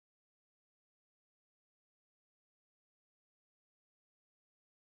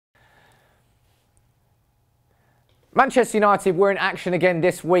Manchester United were in action again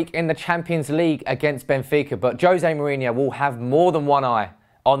this week in the Champions League against Benfica, but Jose Mourinho will have more than one eye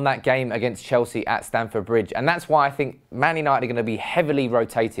on that game against Chelsea at Stamford Bridge. And that's why I think Man United are going to be heavily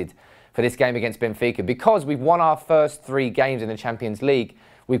rotated for this game against Benfica. Because we've won our first 3 games in the Champions League,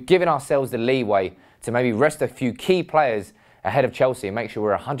 we've given ourselves the leeway to maybe rest a few key players ahead of Chelsea and make sure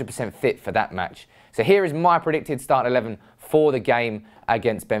we're 100% fit for that match. So here is my predicted start 11 for the game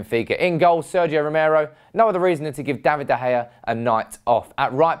against Benfica. In goal, Sergio Romero. No other reason than to give David De Gea a night off.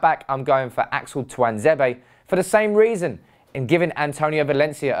 At right back, I'm going for Axel Tuanzebe for the same reason, in giving Antonio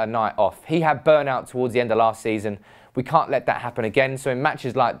Valencia a night off. He had burnout towards the end of last season. We can't let that happen again. So in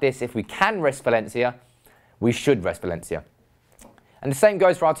matches like this, if we can rest Valencia, we should rest Valencia. And the same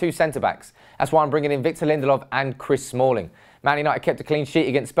goes for our 2 centre-backs. That's why I'm bringing in Victor Lindelof and Chris Smalling. Man United kept a clean sheet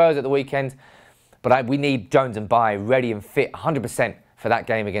against Spurs at the weekend, but we need Jones and Bailly ready and fit 100% for that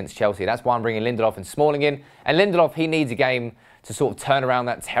game against Chelsea. That's why I'm bringing Lindelof and Smalling in. And Lindelof, he needs a game to sort of turn around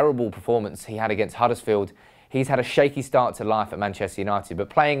that terrible performance he had against Huddersfield. He's had a shaky start to life at Manchester United, but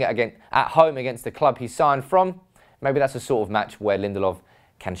playing at home against the club he signed from, maybe that's a sort of match where Lindelof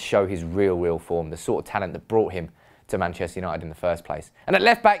can show his real form, the sort of talent that brought him to Manchester United in the first place. And at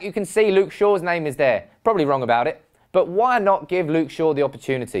left back, you can see Luke Shaw's name is there. Probably wrong about it, but why not give Luke Shaw the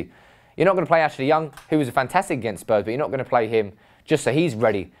opportunity? You're not going to play Ashley Young, who was fantastic against Spurs, but you're not going to play him just so he's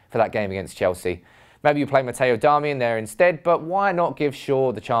ready for that game against Chelsea. Maybe you play Matteo Darmian there instead, but why not give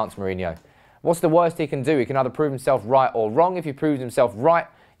Shaw the chance, Mourinho? What's the worst he can do? He can either prove himself right or wrong. If he proves himself right,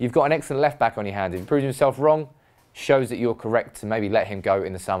 you've got an excellent left back on your hands. If he proves himself wrong, shows that you're correct to maybe let him go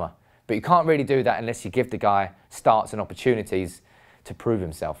in the summer. But you can't really do that unless you give the guy starts and opportunities to prove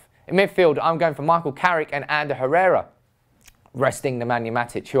himself. In midfield, I'm going for Michael Carrick and Ander Herrera, resting Nemanja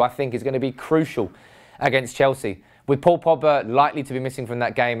Matic, who I think is going to be crucial against Chelsea. With Paul Pogba likely to be missing from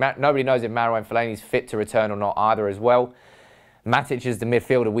that game, nobody knows if Marouane Fellaini's fit to return or not either as well. Matic is the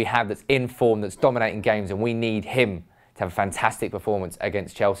midfielder we have that's in form, that's dominating games, and we need him to have a fantastic performance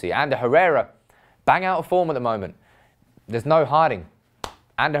against Chelsea. Ander Herrera, bang out of form at the moment. There's no hiding.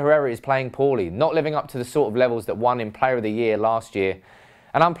 Ander Herrera is playing poorly, not living up to the sort of levels that won him Player of the Year last year.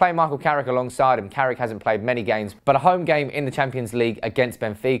 And I'm playing Michael Carrick alongside him. Carrick hasn't played many games, but a home game in the Champions League against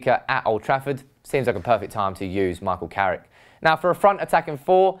Benfica at Old Trafford seems like a perfect time to use Michael Carrick. Now, for a front attacking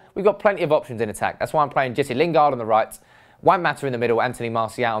 4, we've got plenty of options in attack. That's why I'm playing Jesse Lingard on the right, Juan Mata in the middle, Anthony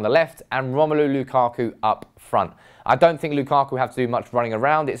Martial on the left, and Romelu Lukaku up front. I don't think Lukaku will have to do much running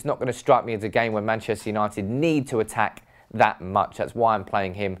around. It's not going to strike me as a game where Manchester United need to attack that much. That's why I'm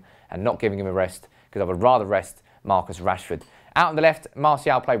playing him and not giving him a rest, because I would rather rest Marcus Rashford. Out on the left,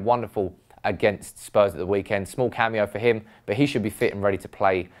 Martial played wonderful against Spurs at the weekend. Small cameo for him, but he should be fit and ready to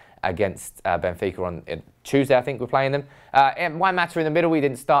play against Benfica on Tuesday, I think we're playing them. Juan Mata in the middle, we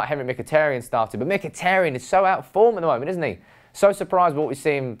didn't start. Henrik Mkhitaryan started, but Mkhitaryan is so out of form at the moment, isn't he? So surprised by what we've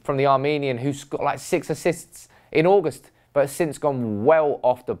seen from the Armenian, who's got like 6 assists in August, but has since gone well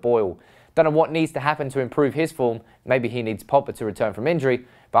off the boil. Don't know what needs to happen to improve his form. Maybe he needs Pogba to return from injury,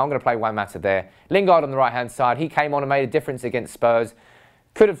 but I'm going to play Juan Mata there. Lingard on the right-hand side. He came on and made a difference against Spurs.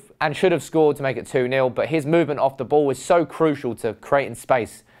 Could have and should have scored to make it 2-0, but his movement off the ball is so crucial to creating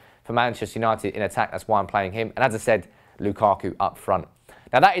space for Manchester United in attack. That's why I'm playing him. And as I said, Lukaku up front.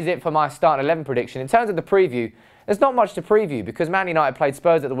 Now, that is it for my starting 11 prediction. In terms of the preview, there's not much to preview because Man United played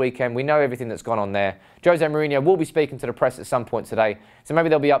Spurs at the weekend. We know everything that's gone on there. Jose Mourinho will be speaking to the press at some point today, so maybe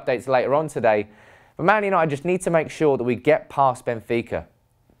there'll be updates later on today. But Man United just need to make sure that we get past Benfica.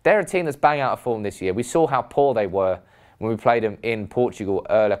 They're a team that's bang out of form this year. We saw how poor they were when we played them in Portugal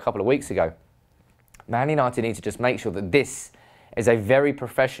a couple of weeks ago. Man United need to just make sure that this is a very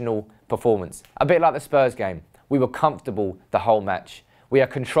professional performance. A bit like the Spurs game. We were comfortable the whole match. We had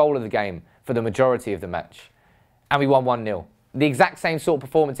control of the game for the majority of the match. And we won 1-0. The exact same sort of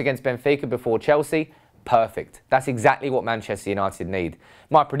performance against Benfica before Chelsea, perfect. That's exactly what Manchester United need.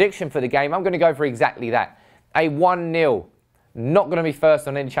 My prediction for the game, I'm going to go for exactly that. A 1-0. Not going to be first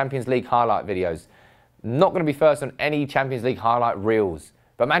on any Champions League highlight videos. Not going to be first on any Champions League highlight reels.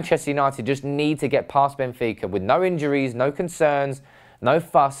 But Manchester United just need to get past Benfica with no injuries, no concerns, no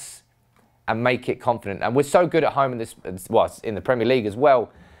fuss, and make it confident. And we're so good at home in this, well, in the Premier League as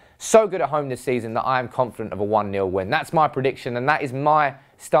well. So good at home this season that I am confident of a 1-0 win. That's my prediction, and that is my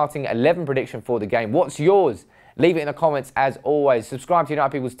starting 11 prediction for the game. What's yours? Leave it in the comments as always. Subscribe to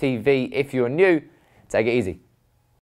United People's TV if you're new. Take it easy.